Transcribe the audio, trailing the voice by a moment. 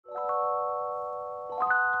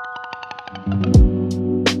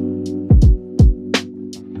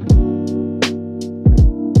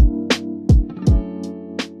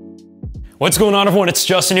What's going on, everyone? It's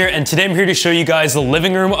Justin here, and today I'm here to show you guys the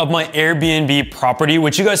living room of my Airbnb property,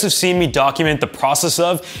 which you guys have seen me document the process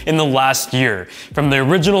of in the last year. From the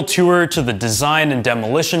original tour to the design and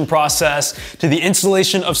demolition process to the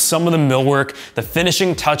installation of some of the millwork, the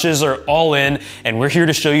finishing touches are all in, and we're here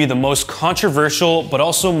to show you the most controversial but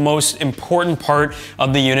also most important part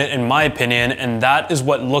of the unit in my opinion, and that is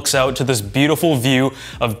what looks out to this beautiful view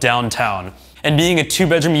of downtown. And being a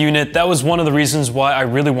 2-bedroom unit, that was one of the reasons why I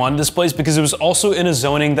really wanted this place, because it was also in a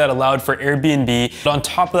zoning that allowed for Airbnb. But on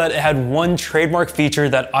top of that, it had one trademark feature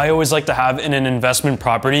that I always like to have in an investment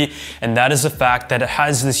property, and that is the fact that it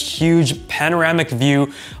has this huge panoramic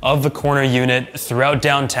view of the corner unit throughout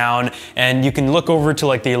downtown. And you can look over to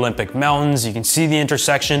like the Olympic Mountains, you can see the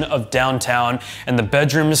intersection of downtown, and the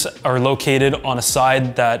bedrooms are located on a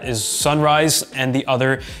side that is sunrise and the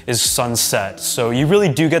other is sunset. So you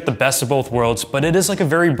really do get the best of both worlds. But it is like a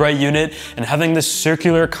very bright unit, and having this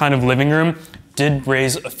circular kind of living room did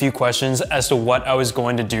raise a few questions as to what I was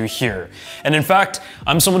going to do here. And in fact,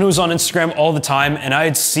 I'm someone who's on Instagram all the time, and I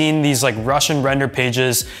had seen these like Russian render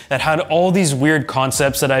pages that had all these weird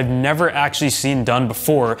concepts that I've never actually seen done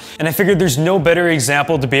before. And I figured there's no better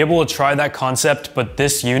example to be able to try that concept but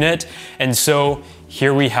this unit. And so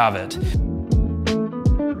here we have it.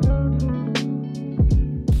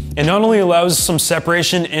 It not only allows some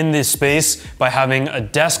separation in this space by having a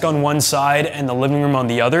desk on one side and the living room on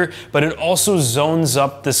the other, but it also zones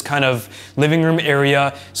up this kind of living room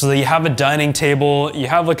area so that you have a dining table, you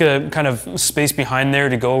have like a kind of space behind there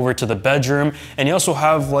to go over to the bedroom, and you also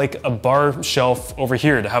have like a bar shelf over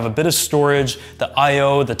here to have a bit of storage, the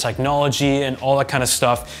IO, the technology, and all that kind of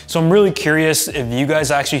stuff. So I'm really curious if you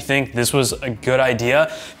guys actually think this was a good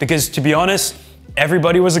idea, because to be honest,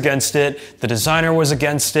 everybody was against it, the designer was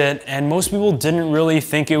against it, and most people didn't really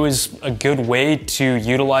think it was a good way to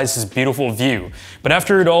utilize this beautiful view. But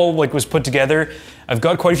after it all was put together, I've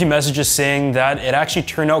got quite a few messages saying that it actually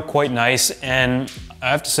turned out quite nice, and I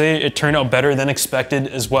have to say it turned out better than expected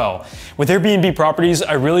as well. With Airbnb properties,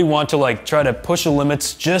 I really want to try to push the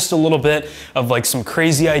limits just a little bit of some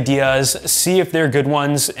crazy ideas, see if they're good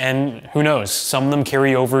ones, and who knows, some of them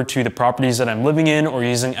carry over to the properties that I'm living in or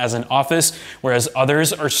using as an office, whereas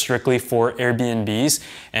others are strictly for Airbnbs,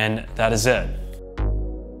 and that is it.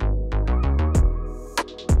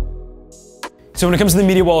 So when it comes to the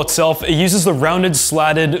media wall itself, it uses the rounded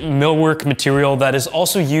slatted millwork material that is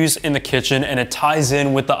also used in the kitchen, and it ties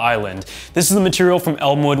in with the island. This is the material from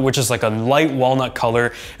Elmwood, which is like a light walnut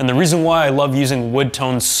color. And the reason why I love using wood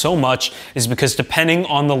tones so much is because depending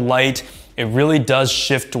on the light, it really does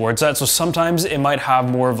shift towards that. So sometimes it might have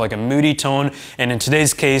more of like a moody tone, and in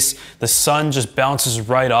today's case, the sun just bounces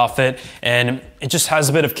right off it and it just has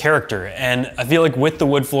a bit of character. And I feel like with the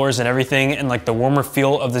wood floors and everything and the warmer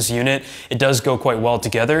feel of this unit, it does go quite well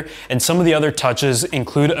together. And some of the other touches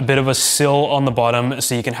include a bit of a sill on the bottom,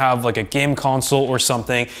 so you can have a game console or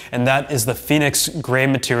something, and that is the Phoenix gray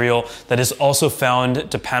material that is also found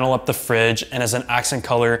to panel up the fridge and as an accent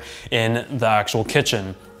color in the actual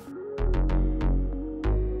kitchen.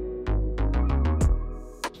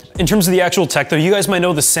 In terms of the actual tech though, you guys might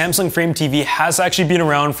know the Samsung Frame TV has actually been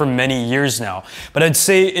around for many years now. But I'd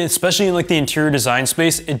say, especially in the interior design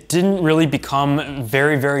space, it didn't really become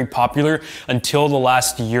very, very popular until the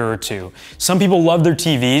last year or two. Some people love their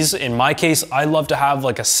TVs. In my case, I love to have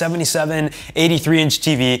a 77, 83-inch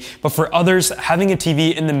TV. But for others, having a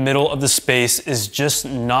TV in the middle of the space is just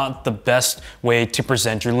not the best way to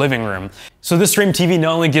present your living room. So this Frame TV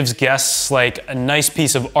not only gives guests a nice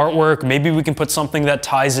piece of artwork, maybe we can put something that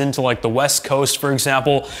ties into the West Coast, for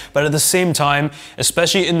example, but at the same time,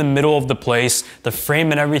 especially in the middle of the place, the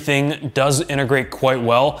frame and everything does integrate quite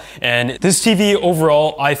well. And this TV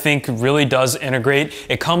overall, I think really does integrate.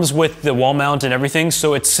 It comes with the wall mount and everything,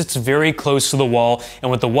 so it sits very close to the wall,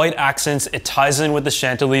 and with the white accents, it ties in with the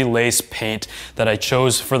Chantilly lace paint that I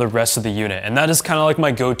chose for the rest of the unit. And that is kind of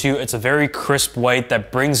my go-to. It's a very crisp white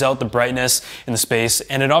that brings out the brightness in the space,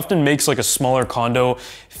 and it often makes a smaller condo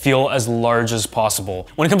feel as large as possible.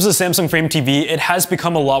 When it comes to the Samsung Frame TV, it has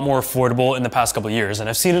become a lot more affordable in the past couple of years, and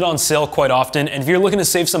I've seen it on sale quite often. And if you're looking to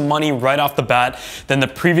save some money right off the bat, then the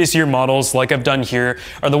previous year models, like I've done here,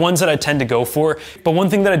 are the ones that I tend to go for. But one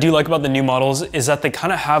thing that I do like about the new models is that they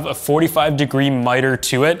kind of have a 45-degree miter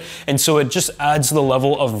to it, and so it just adds the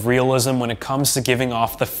level of realism when it comes to giving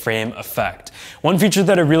off the frame effect. One feature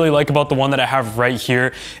that I really like about the one that I have right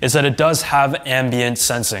here is that it does does have ambient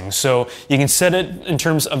sensing. So you can set it in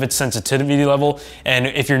terms of its sensitivity level, and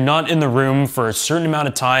if you're not in the room for a certain amount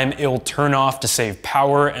of time, it will turn off to save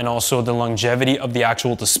power and also the longevity of the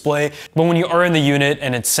actual display. But when you are in the unit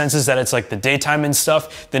and it senses that it's like the daytime and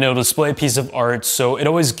stuff, then it'll display a piece of art. So it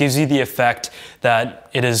always gives you the effect that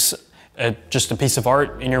it is just a piece of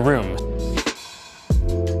art in your room.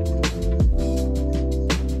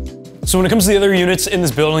 So when it comes to the other units in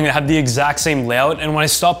this building that have the exact same layout, and when I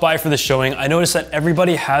stopped by for the showing, I noticed that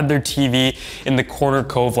everybody had their TV in the corner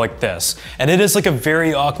cove like this. And it is like a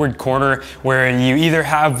very awkward corner where you either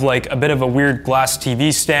have like a bit of a weird glass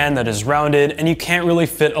TV stand that is rounded and you can't really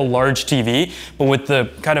fit a large TV, but with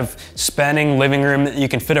the kind of spanning living room, you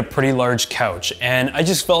can fit a pretty large couch. And I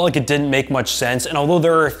just felt like it didn't make much sense. And although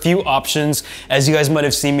there are a few options, as you guys might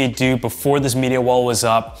have seen me do before this media wall was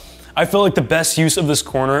up, I feel like the best use of this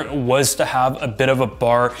corner was to have a bit of a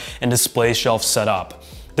bar and display shelf set up.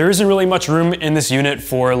 There isn't really much room in this unit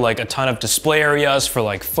for like a ton of display areas for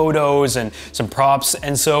like photos and some props,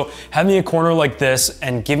 and so having a corner like this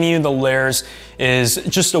and giving you the layers is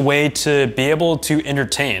just a way to be able to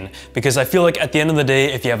entertain, because I feel like at the end of the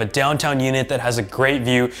day, if you have a downtown unit that has a great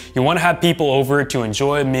view, you want to have people over to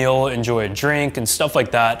enjoy a meal, enjoy a drink and stuff like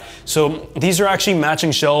that. So these are actually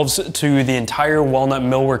matching shelves to the entire walnut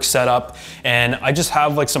millwork setup, and I just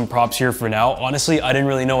have like some props here for now. Honestly, I didn't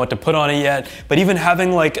really know what to put on it yet, but even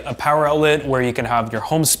having like a power outlet where you can have your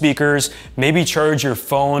home speakers, maybe charge your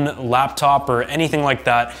phone, laptop, or anything like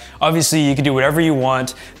that. Obviously you can do whatever you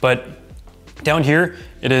want, but down here,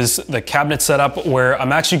 it is the cabinet setup where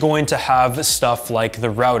I'm actually going to have stuff like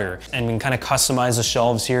the router, and we can kind of customize the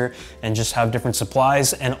shelves here and just have different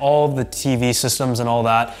supplies, and all of the TV systems and all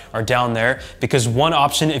that are down there, because one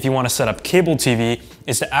option if you want to set up cable TV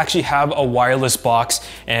is to actually have a wireless box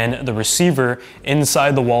and the receiver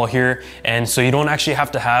inside the wall here, and so you don't actually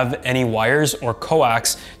have to have any wires or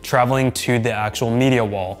coax traveling to the actual media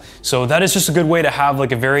wall. So that is just a good way to have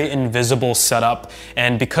like a very invisible setup,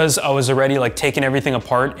 and because I was already like taking everything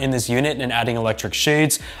apart in this unit and adding electric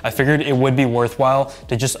shades, I figured it would be worthwhile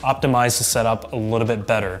to just optimize the setup a little bit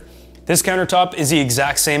better. This countertop is the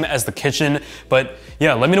exact same as the kitchen, but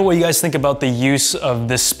yeah, let me know what you guys think about the use of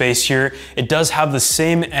this space here. It does have the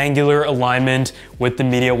same angular alignment with the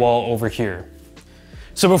media wall over here.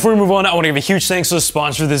 So before we move on, I want to give a huge thanks to the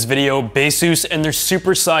sponsor of this video, Baseus, and their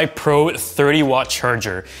Super Sci Pro 30-watt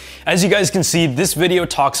charger. As you guys can see, this video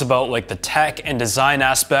talks about like the tech and design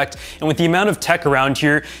aspect, and with the amount of tech around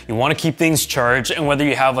here, you want to keep things charged, and whether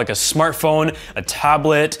you have like a smartphone, a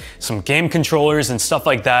tablet, some game controllers and stuff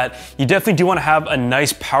like that, you definitely do want to have a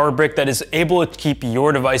nice power brick that is able to keep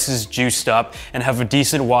your devices juiced up and have a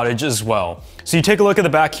decent wattage as well. So you take a look at the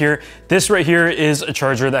back here, this right here is a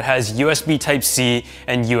charger that has USB Type-C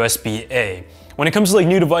and USB-A. When it comes to like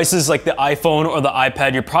new devices like the iPhone or the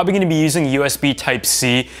iPad, you're probably going to be using USB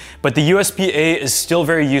Type-C, but the USB-A is still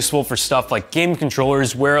very useful for stuff like game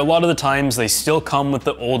controllers, where a lot of the times they still come with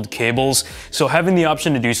the old cables. So having the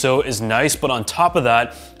option to do so is nice, but on top of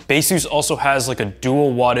that, Baseus also has like a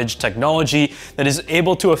dual wattage technology that is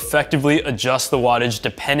able to effectively adjust the wattage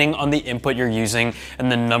depending on the input you're using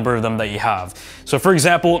and the number of them that you have. So for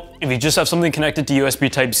example, if you just have something connected to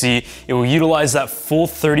USB Type-C, it will utilize that full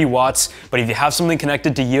 30 watts, but if you have something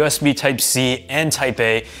connected to USB Type-C and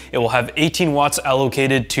Type-A, it will have 18 watts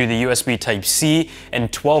allocated to the USB Type-C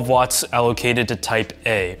and 12 watts allocated to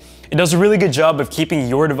Type-A. It does a really good job of keeping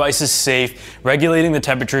your devices safe, regulating the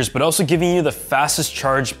temperatures, but also giving you the fastest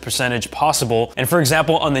charge percentage possible. And for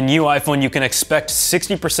example, on the new iPhone, you can expect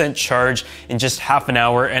 60% charge in just half an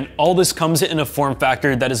hour, and all this comes in a form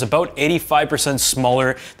factor that is about 85%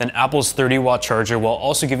 smaller than Apple's 30-watt charger, while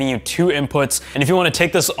also giving you 2 inputs. And if you want to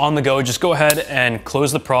take this on the go, just go ahead and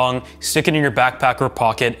close the prong, stick it in your backpack or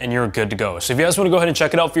pocket, and you're good to go. So if you guys want to go ahead and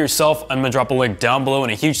check it out for yourself, I'm gonna drop a link down below,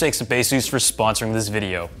 and a huge thanks to Baseus for sponsoring this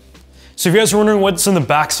video. So if you guys are wondering what's in the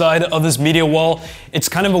backside of this media wall, it's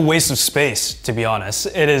kind of a waste of space, to be honest.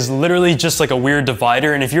 It is literally just like a weird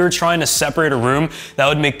divider, and if you were trying to separate a room, that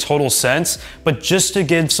would make total sense. But just to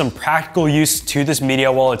give some practical use to this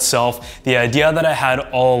media wall itself, the idea that I had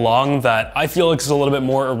all along that I feel like is a little bit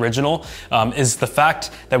more original is the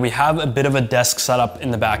fact that we have a bit of a desk setup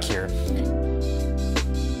in the back here.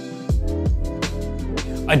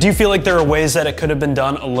 I do feel like there are ways that it could have been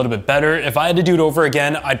done a little bit better. If I had to do it over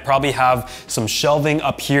again, I'd probably have some shelving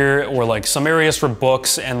up here, or like some areas for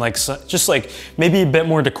books, and like just like maybe a bit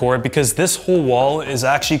more decor, because this whole wall is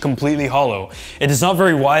actually completely hollow. It is not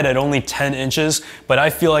very wide at only 10 inches, but I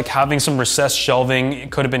feel like having some recessed shelving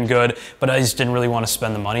could have been good, but I just didn't really want to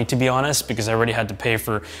spend the money, to be honest, because I already had to pay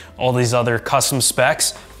for all these other custom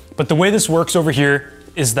specs. But the way this works over here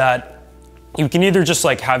is that You can either just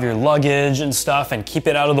like have your luggage and stuff and keep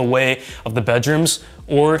it out of the way of the bedrooms,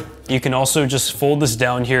 or you can also just fold this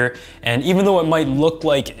down here. And even though it might look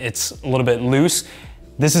like it's a little bit loose,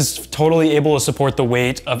 this is totally able to support the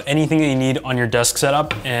weight of anything that you need on your desk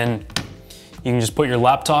setup. And you can just put your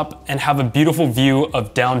laptop and have a beautiful view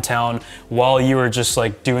of downtown while you are just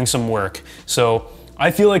like doing some work. So I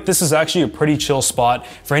feel like this is actually a pretty chill spot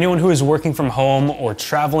for anyone who is working from home or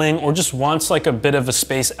traveling or just wants like a bit of a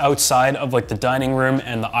space outside of like the dining room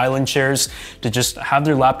and the island chairs to just have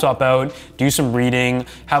their laptop out, do some reading,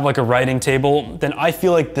 have like a writing table. Then I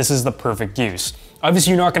feel like this is the perfect use.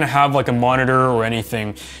 Obviously, you're not gonna have like a monitor or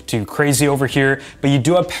anything too crazy over here, but you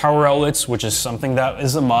do have power outlets, which is something that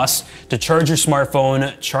is a must, to charge your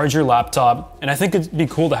smartphone, charge your laptop. And I think it'd be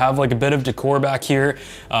cool to have like a bit of decor back here,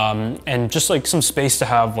 and just like some space to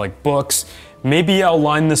have like books. Maybe I'll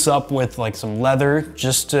line this up with like some leather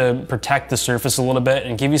just to protect the surface a little bit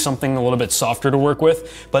and give you something a little bit softer to work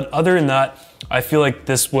with. But other than that, I feel like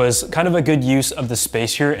this was kind of a good use of the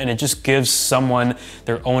space here, and it just gives someone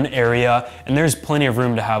their own area, and there's plenty of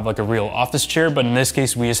room to have like a real office chair, but in this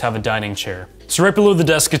case we just have a dining chair. So right below the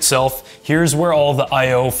desk itself, here's where all the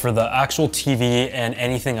I/O for the actual TV and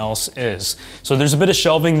anything else is. So there's a bit of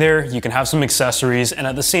shelving there, you can have some accessories, and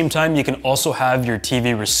at the same time you can also have your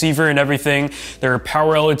TV receiver and everything. There are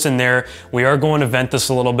power outlets in there. We are going to vent this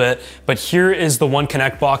a little bit, but here is the One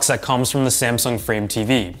Connect box that comes from the Samsung Frame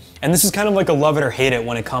TV. And this is kind of like a love it or hate it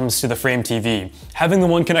when it comes to the Frame TV. Having the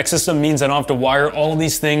One Connect system means I don't have to wire all of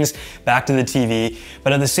these things back to the TV,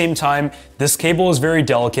 but at the same time, this cable is very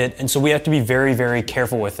delicate, and so we have to be very, very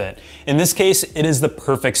careful with it. In this case, it is the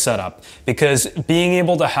perfect setup because being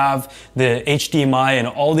able to have the HDMI and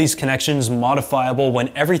all these connections modifiable when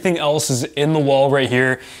everything else is in the wall right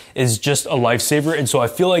here is just a lifesaver. And so I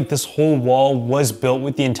feel like this whole wall was built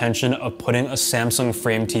with the intention of putting a Samsung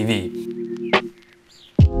Frame TV.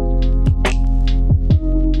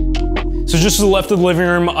 So just to the left of the living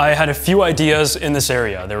room, I had a few ideas in this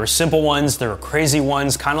area. There were simple ones, there were crazy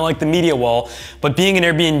ones, kind of like the media wall, but being an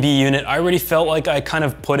Airbnb unit, I already felt like I kind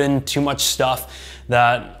of put in too much stuff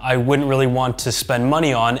that I wouldn't really want to spend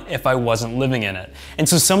money on if I wasn't living in it. And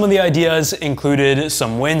so some of the ideas included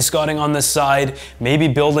some wainscoting on this side, maybe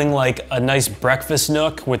building like a nice breakfast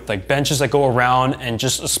nook with like benches that go around and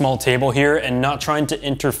just a small table here, and not trying to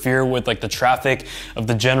interfere with like the traffic of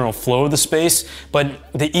the general flow of the space.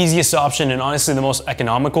 But the easiest option, and honestly the most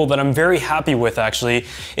economical that I'm very happy with actually,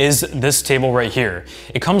 is this table right here.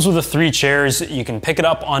 It comes with the 3 chairs. You can pick it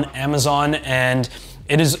up on Amazon, and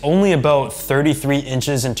it is only about 33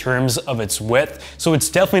 inches in terms of its width, so it's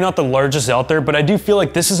definitely not the largest out there, but I do feel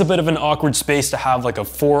like this is a bit of an awkward space to have like a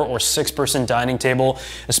 4 or 6 person dining table,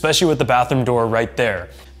 especially with the bathroom door right there.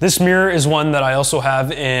 This mirror is one that I also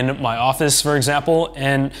have in my office, for example,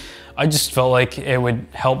 and I just felt like it would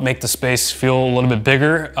help make the space feel a little bit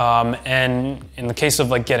bigger. And in the case of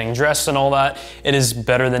like getting dressed and all that, it is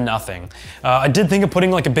better than nothing. I did think of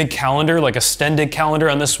putting like a big calendar, like a Slatted calendar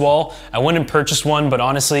on this wall. I went and purchased one, but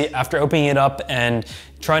honestly, after opening it up and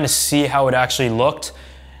trying to see how it actually looked,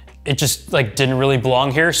 it just like didn't really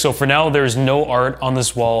belong here. So for now, there's no art on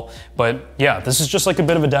this wall, but yeah, this is just like a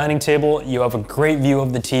bit of a dining table. You have a great view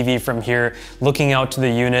of the TV from here, looking out to the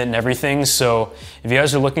unit and everything. So if you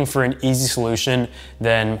guys are looking for an easy solution,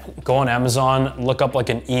 then go on Amazon, look up like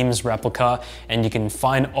an Eames replica, and you can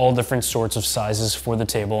find all different sorts of sizes for the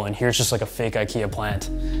table. And here's just like a fake IKEA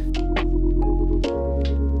plant.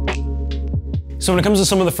 So when it comes to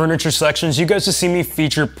some of the furniture sections, you guys have seen me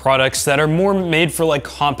feature products that are more made for like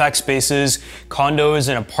compact spaces, condos,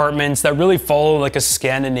 and apartments that really follow like a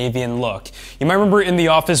Scandinavian look. You might remember in the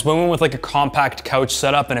office, we went with like a compact couch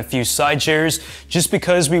setup and a few side chairs, just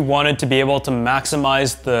because we wanted to be able to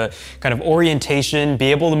maximize the kind of orientation, be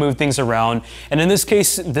able to move things around. And in this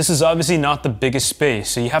case, this is obviously not the biggest space,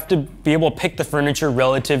 so you have to be able to pick the furniture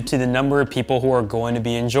relative to the number of people who are going to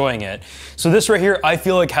be enjoying it. So this right here, I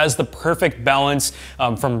feel like has the perfect balance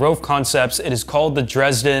from Rove Concepts. It is called the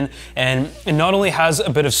Dresden, and it not only has a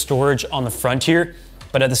bit of storage on the front here,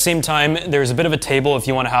 but at the same time, there's a bit of a table if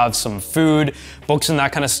you want to have some food, books, and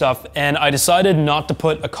that kind of stuff. And I decided not to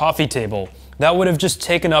put a coffee table. That would have just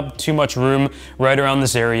taken up too much room right around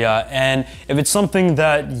this area. And if it's something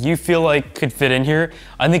that you feel like could fit in here,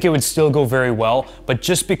 I think it would still go very well. But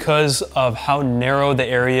just because of how narrow the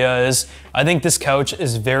area is, I think this couch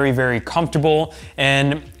is very, very comfortable,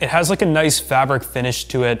 and it has like a nice fabric finish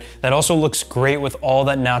to it that also looks great with all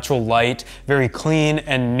that natural light, very clean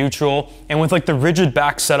and neutral. And with like the rigid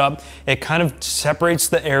back setup, it kind of separates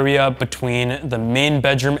the area between the main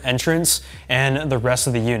bedroom entrance and the rest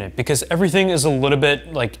of the unit, because everything everything is a little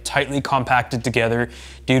bit like tightly compacted together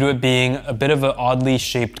due to it being a bit of an oddly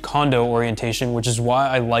shaped condo orientation, which is why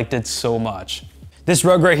I liked it so much. This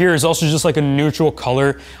rug right here is also just like a neutral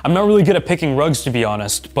color. I'm not really good at picking rugs, to be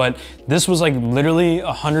honest, but this was like literally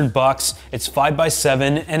 $100. It's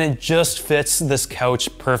 5x7 and it just fits this couch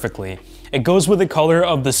perfectly. It goes with the color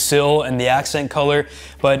of the sill and the accent color,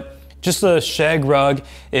 but just a shag rug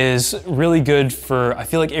is really good for, I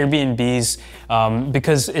feel like, Airbnbs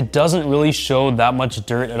because it doesn't really show that much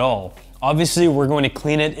dirt at all. Obviously, we're going to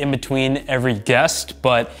clean it in between every guest,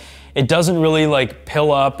 but it doesn't really like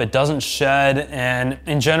pill up, it doesn't shed, and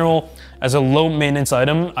in general, as a low maintenance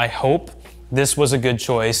item, I hope this was a good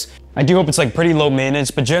choice. I do hope it's like pretty low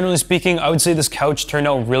maintenance, but generally speaking, I would say this couch turned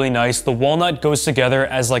out really nice. The walnut goes together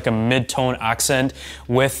as like a mid-tone accent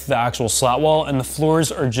with the actual slat wall, and the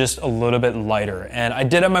floors are just a little bit lighter. And I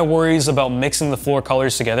did have my worries about mixing the floor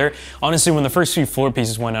colors together. Honestly, when the first few floor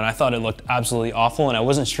pieces went in, I thought it looked absolutely awful, and I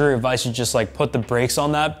wasn't sure if I should just like put the brakes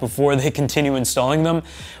on that before they continue installing them.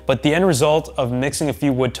 But the end result of mixing a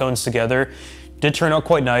few wood tones together did turn out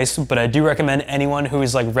quite nice, but I do recommend anyone who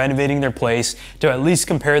is like renovating their place to at least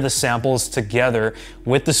compare the samples together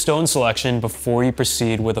with the stone selection before you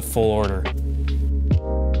proceed with a full order.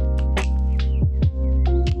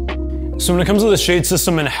 So when it comes to the shade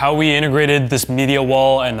system and how we integrated this media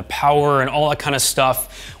wall and the power and all that kind of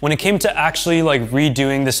stuff, when it came to actually like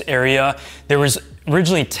redoing this area, there was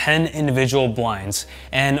originally 10 individual blinds.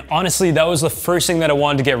 And honestly, that was the first thing that I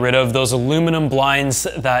wanted to get rid of, those aluminum blinds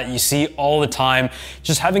that you see all the time.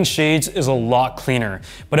 Just having shades is a lot cleaner.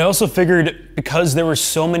 But I also figured because there were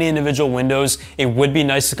so many individual windows, it would be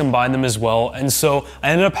nice to combine them as well. And so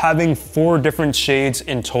I ended up having 4 different shades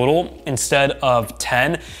in total instead of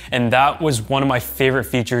 10. And that was one of my favorite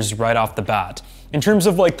features right off the bat. In terms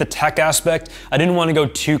of like the tech aspect, I didn't want to go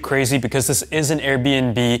too crazy because this is an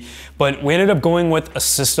Airbnb, but we ended up going with a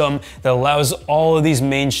system that allows all of these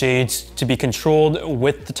main shades to be controlled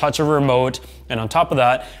with the touch of a remote, and on top of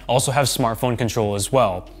that, also have smartphone control as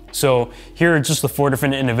well. So here are just the 4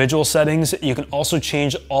 different individual settings. You can also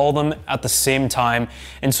change all of them at the same time.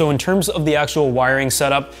 And so in terms of the actual wiring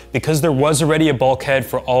setup, because there was already a bulkhead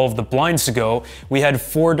for all of the blinds to go, we had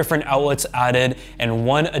 4 different outlets added and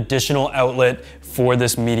 1 additional outlet for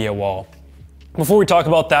this media wall. Before we talk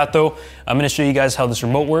about that though, I'm gonna show you guys how this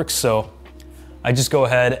remote works. So I just go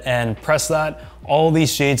ahead and press that. All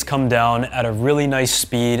these shades come down at a really nice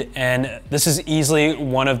speed, and this is easily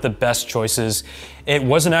one of the best choices. It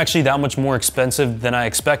wasn't actually that much more expensive than I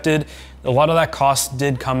expected. A lot of that cost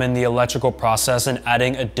did come in the electrical process and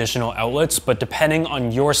adding additional outlets, but depending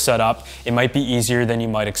on your setup, it might be easier than you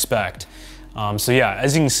might expect. So yeah,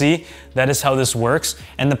 as you can see, that is how this works.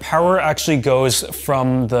 And the power actually goes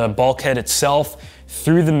from the bulkhead itself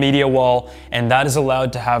through the media wall, and that is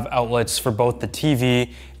allowed to have outlets for both the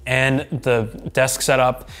TV and the desk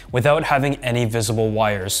setup without having any visible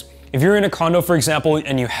wires. If you're in a condo, for example,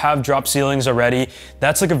 and you have drop ceilings already,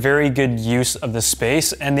 that's like a very good use of the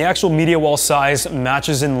space, and the actual media wall size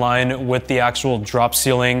matches in line with the actual drop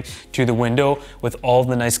ceiling to the window with all of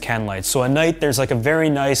the nice can lights. So at night, there's like a very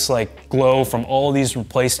nice like glow from all these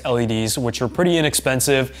replaced LEDs, which are pretty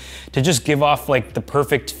inexpensive, to just give off like the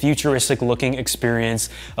perfect futuristic looking experience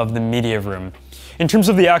of the media room. In terms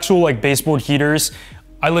of the actual like baseboard heaters,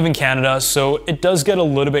 I live in Canada, so it does get a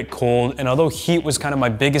little bit cold, and although heat was kind of my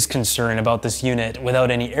biggest concern about this unit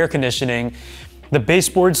without any air conditioning, the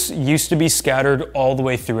baseboards used to be scattered all the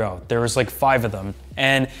way throughout. There was like 5 of them,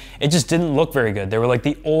 and it just didn't look very good. They were like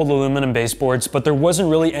the old aluminum baseboards, but there wasn't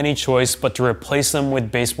really any choice but to replace them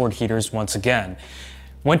with baseboard heaters once again.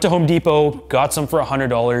 Went to Home Depot, got some for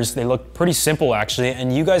 $100. They look pretty simple actually,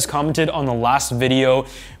 and you guys commented on the last video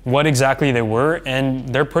what exactly they were, and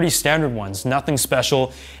they're pretty standard ones, nothing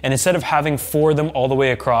special. And instead of having 4 of them all the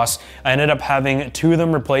way across, I ended up having 2 of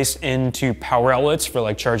them replaced into power outlets for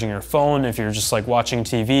like charging your phone if you're just like watching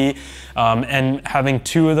TV, and having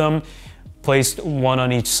 2 of them placed 1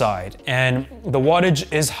 on each side. And the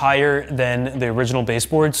wattage is higher than the original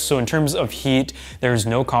baseboards, so in terms of heat, there's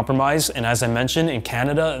no compromise. And as I mentioned, in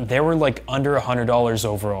Canada, they were like under $100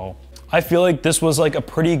 overall. I feel like this was like a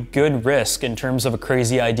pretty good risk in terms of a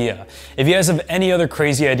crazy idea. If you guys have any other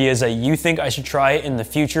crazy ideas that you think I should try in the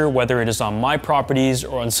future, whether it is on my properties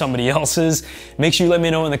or on somebody else's, make sure you let me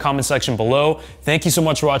know in the comment section below. Thank you so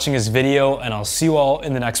much for watching this video, and I'll see you all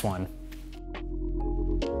in the next one.